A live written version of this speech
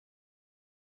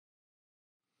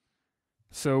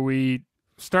So we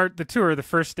start the tour. The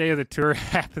first day of the tour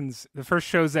happens. The first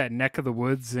show's at Neck of the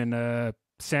Woods in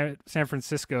San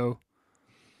Francisco.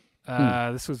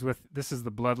 This is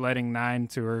the Bloodletting 9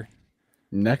 tour.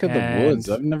 Neck of the Woods.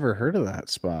 I've never heard of that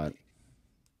spot.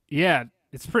 Yeah,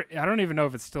 it's pretty. I don't even know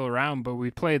if it's still around, but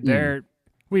we played there.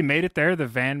 We made it there. The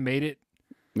van made it.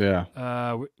 Yeah.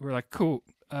 We're like, cool.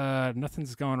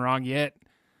 Nothing's going wrong yet.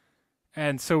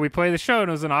 And so we played the show, and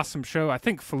it was an awesome show. I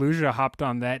think Fallujah hopped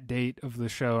on that date of the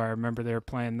show. I remember they were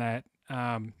playing that.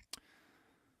 And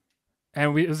it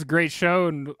was a great show,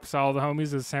 and saw all the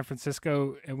homies of San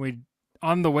Francisco. And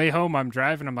on the way home, I'm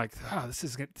driving. I'm like, oh, this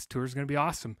tour's going to be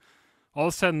awesome. All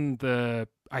of a sudden,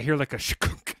 I hear like a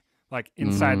shkunk, like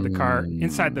inside the car,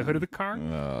 inside the hood of the car.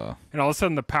 And all of a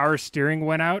sudden, the power steering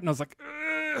went out, and I was like,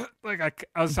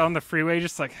 I was on the freeway,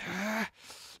 just like,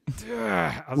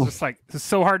 I was just like, it's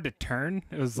so hard to turn.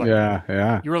 It was like,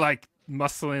 you were like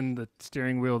muscling the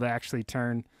steering wheel to actually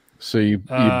turn. So you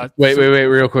wait,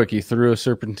 real quick. You threw a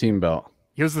serpentine belt.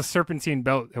 It was the serpentine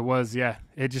belt. It was, yeah.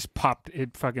 It just popped.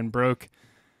 It fucking broke.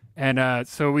 And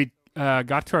so we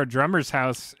got to our drummer's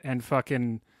house and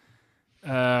fucking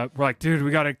we're like, dude,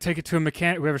 we got to take it to a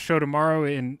mechanic. We have a show tomorrow.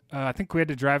 And I think we had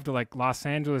to drive to like Los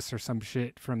Angeles or some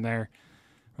shit from there.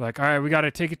 We're like, all right, we got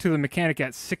to take it to the mechanic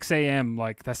at 6 a.m.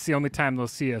 Like, that's the only time they'll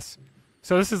see us.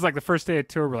 So this is like the first day of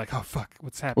tour. We're like, oh, fuck,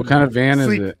 what's happening? What kind of van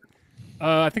is it?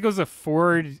 I think it was a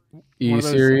Ford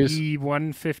E-Series?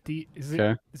 E150. Is it?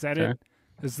 Okay. Is that it?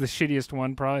 It's the shittiest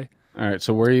one, probably. All right,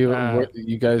 so where are you?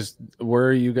 Where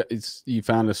are you guys? You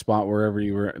found a spot wherever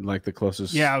you were, like the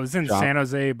closest. Yeah, I was in shop? San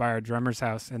Jose by our drummer's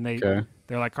house, and they're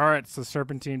like, all right, it's the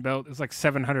serpentine belt. It was like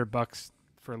 $700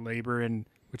 for labor, and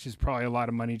which is probably a lot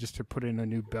of money just to put in a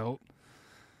new belt.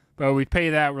 But we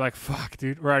pay that. We're like, fuck,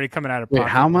 dude, we're already coming out of pocket. Wait,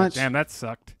 how much? Like, damn, that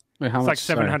sucked. Wait, how it's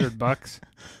much? Like $700.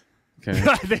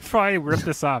 Okay. They probably ripped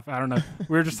us off. I don't know.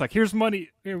 We were just like, here's money.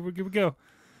 Here we go.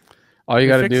 All you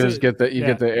got to do is get the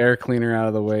air cleaner out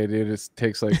of the way, dude. It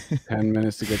takes like 10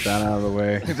 minutes to get that out of the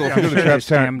way. At Traps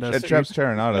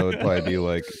Terranado would probably be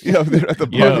like, they're at the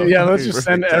bottom. Yeah, let's just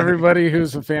send everybody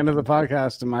who's a fan of the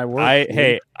podcast to my work.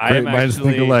 I'm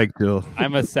actually think alike, Jill.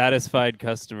 I'm a satisfied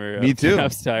customer. Me too.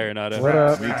 Traps Terranado. What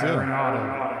up? Me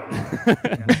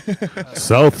too.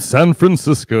 South San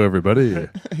Francisco, everybody.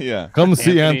 Yeah. Come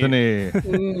see Anthony.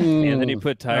 Anthony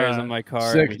put tires on my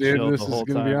car. Sick, and dude. This the is whole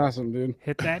going to be time. awesome, dude.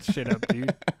 Hit that shit up,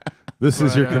 dude. This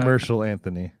is your commercial,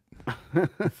 Anthony.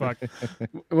 Fuck.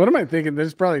 What am I thinking?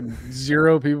 There's probably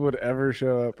 0 people would ever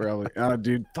show up. Probably. Oh,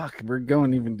 dude, fuck. We're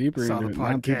going even deeper into it.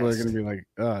 Now people are going to be like,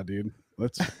 oh, dude,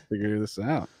 let's figure this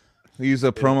out. We use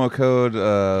a promo code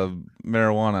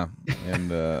marijuana and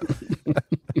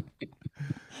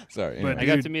sorry. But I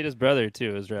got to meet his brother too.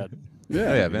 It was rad.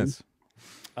 Yeah, Vince.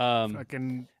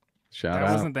 Fucking shout that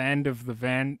out. wasn't the end of the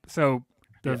van. So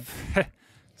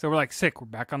so we're like sick. We're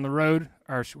back on the road.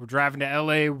 We're driving to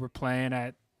LA. We're playing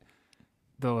at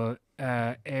the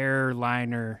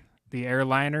Airliner. The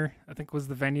Airliner, I think, was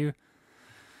the venue.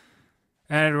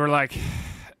 And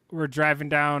we're driving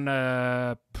down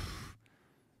to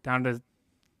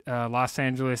Los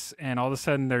Angeles, and all of a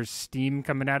sudden there's steam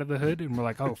coming out of the hood, and we're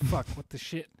like, oh fuck, what the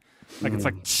shit? Like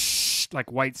it's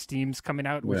like white steam's coming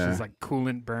out, which is like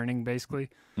coolant burning basically.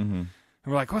 And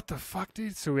we're like, what the fuck,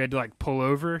 dude? So we had to like pull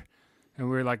over, and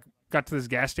we were like, got to this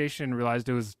gas station and realized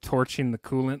it was torching the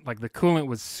coolant. Like the coolant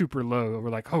was super low. We're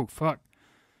like, oh fuck.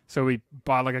 So we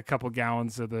bought like a couple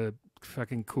gallons of the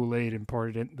fucking Kool-Aid and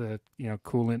poured it in the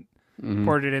coolant,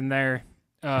 poured it in there.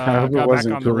 Got back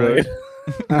on the road.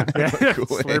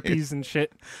 Slurpees and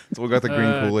shit. So we got the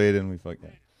green Kool-Aid and we fucked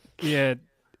that. Yeah,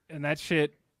 and that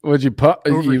shit. Would you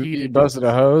you busted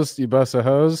a hose? You bust a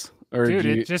hose? Or dude,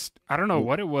 it just, I don't know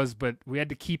what it was, but we had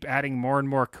to keep adding more and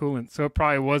more coolant. So it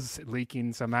probably was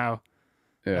leaking somehow.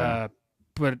 Yeah.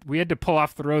 But we had to pull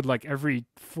off the road like every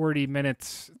 40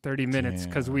 minutes, 30 minutes,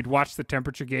 because we'd watch the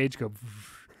temperature gauge go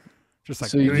just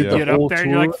like, so you get up there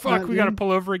and you're like, fuck, we got to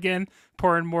pull over again,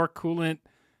 pour in more coolant,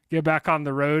 get back on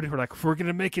the road. We're like, we're going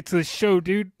to make it to the show,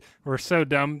 dude. We're so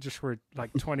dumb. We're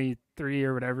like 23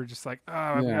 or whatever. Just like,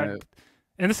 oh, yeah.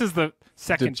 And this is the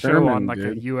second show on like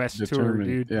a U.S. tour,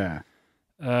 dude. Yeah.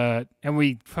 And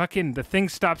the thing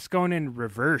stops going in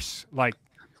reverse. Like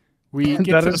we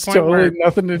get that to the is point totally where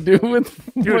nothing to do with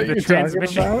dude, what the you're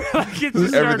transmission talking it just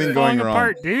starts falling wrong.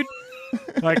 apart, dude.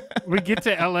 Like we get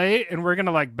to LA and we're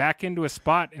gonna like back into a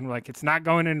spot and like it's not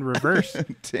going in reverse.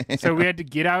 So we had to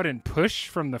get out and push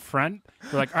from the front.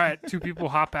 We're like, all right, 2 people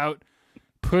hop out,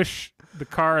 push the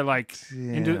car like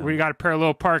into. We got a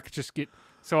parallel park.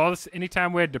 So all this,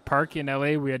 anytime we had to park in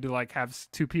LA, we had to like have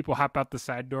 2 people hop out the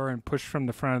side door and push from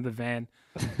the front of the van.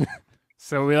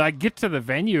 So we like get to the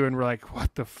venue and we're like,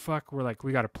 what the fuck? We're like,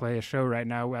 we got to play a show right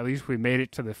now. At least we made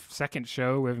it to the second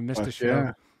show. We haven't missed a show.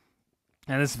 Yeah.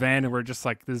 And this van, and we're just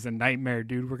like, this is a nightmare,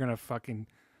 dude. We're gonna fucking,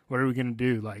 what are we gonna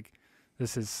do? Like,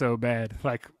 this is so bad.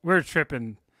 Like, we're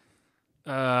tripping.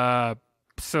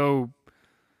 So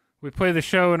we play the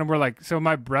show, and we're like, so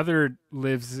my brother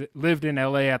lived in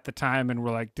LA at the time, and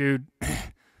we're like, dude,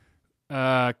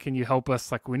 can you help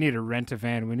us? Like, we need to rent a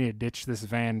van. We need to ditch this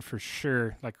van for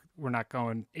sure. Like, we're not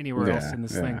going anywhere else in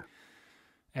this thing.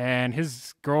 And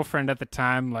his girlfriend at the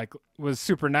time, like, was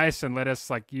super nice and let us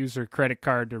like use her credit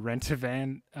card to rent a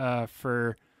van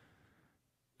from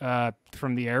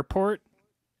the airport.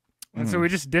 And so we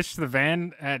just ditched the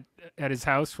van at his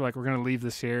house. We're like, we're gonna leave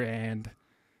this here and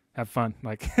have fun.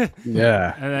 Like,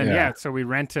 yeah. And then so we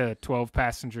rent a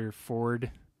 12-passenger Ford.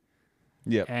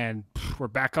 Yep. And we're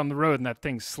back on the road, and that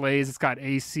thing slays. It's got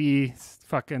AC, it's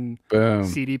fucking Boom.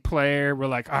 CD player. We're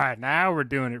like, all right, now we're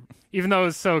doing it. Even though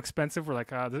it's so expensive, we're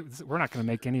like, we're not going to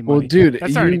make any money. Well, dude,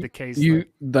 that's already the case.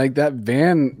 Like that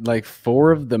van, like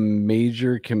 4 of the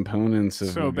major components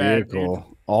of the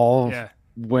vehicle all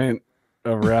went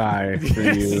awry for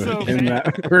you in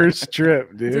that first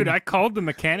trip, dude. Dude, I called the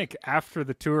mechanic after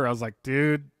the tour. I was like,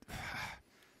 dude,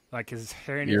 like, is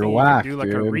there anything you can do, like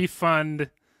a refund?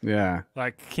 Yeah.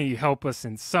 Like, can you help us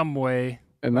in some way?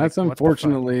 And like, that's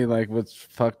unfortunately like what's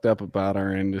fucked up about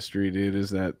our industry, dude,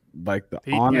 is that like the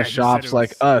honest shops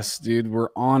like us, dude, we're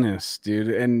honest, dude,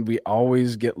 and we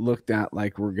always get looked at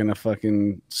like we're gonna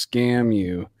fucking scam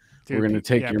you. Dude, we're gonna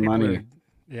take your money.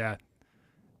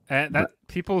 And that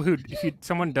people who, if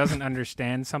someone doesn't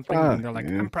understand something, and they're like,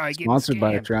 I'm probably getting sponsored scammed.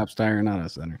 by a Traps Tire and Auto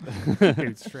Center.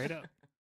 Dude, straight up.